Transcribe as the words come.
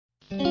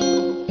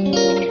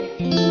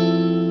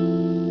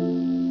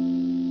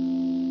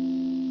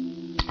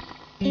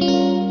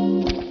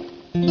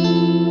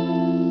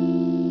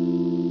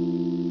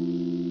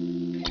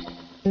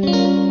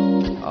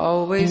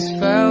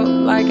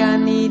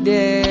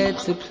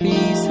to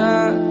please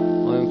her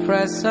or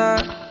impress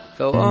her,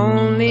 though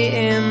only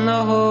in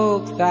the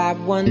hope that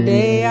one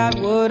day I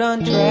would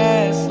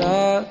undress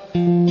her.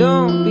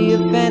 Don't be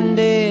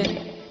offended,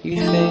 you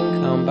think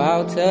I'm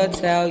about to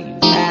tell you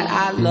that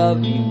I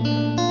love you,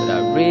 but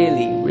I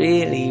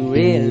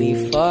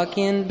really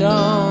fucking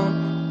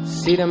don't.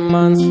 See the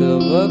months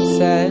of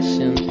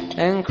obsession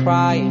and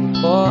crying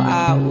for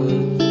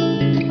hours.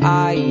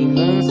 I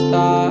even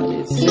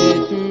started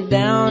sitting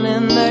down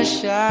in the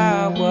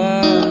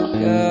shower,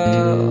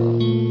 girl.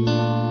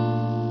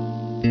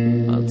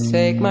 I'll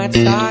take my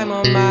time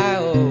on my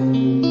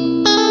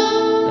own,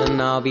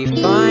 and I'll be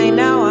fine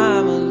now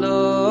I'm alone.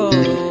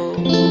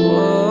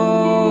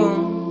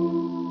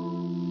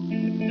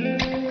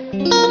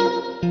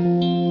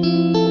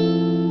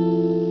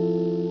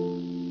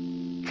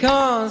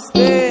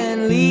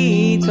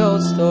 Constantly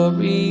told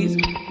stories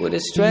with a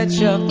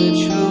stretch of the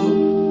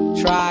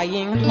truth,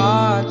 trying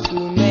hard to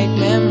make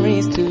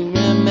memories to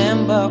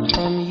remember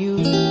from you,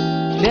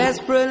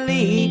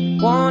 desperately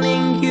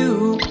wanting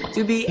you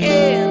to be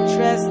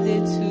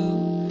interested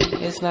too.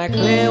 It's not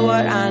clear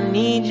what I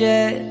need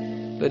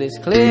yet, but it's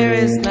clear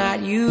it's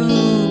not you.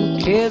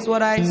 Here's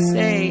what I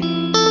say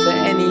to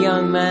any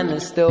young man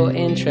that's still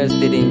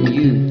interested in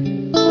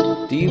you.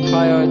 Do you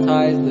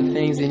prioritize the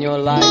things in your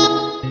life,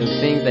 the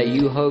things that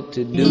you hope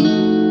to do?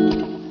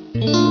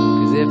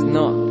 Cause if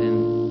not,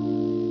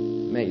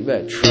 then mate, you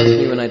better trust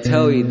me when I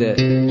tell you that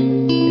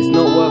it's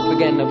not worth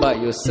forgetting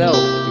about yourself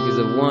because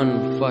of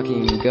one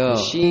fucking girl.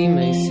 She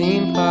may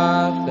seem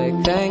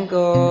perfect and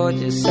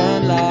gorgeous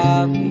and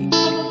lovely,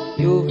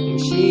 you think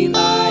she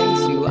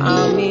likes you,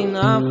 I mean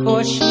not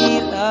for she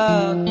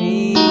loves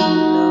me.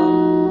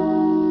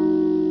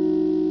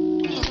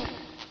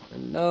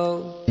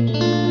 No,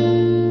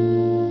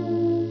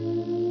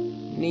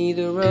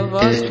 neither of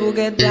us will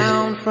get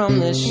down from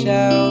the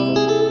shelf.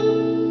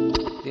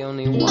 The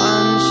only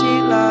one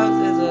she loves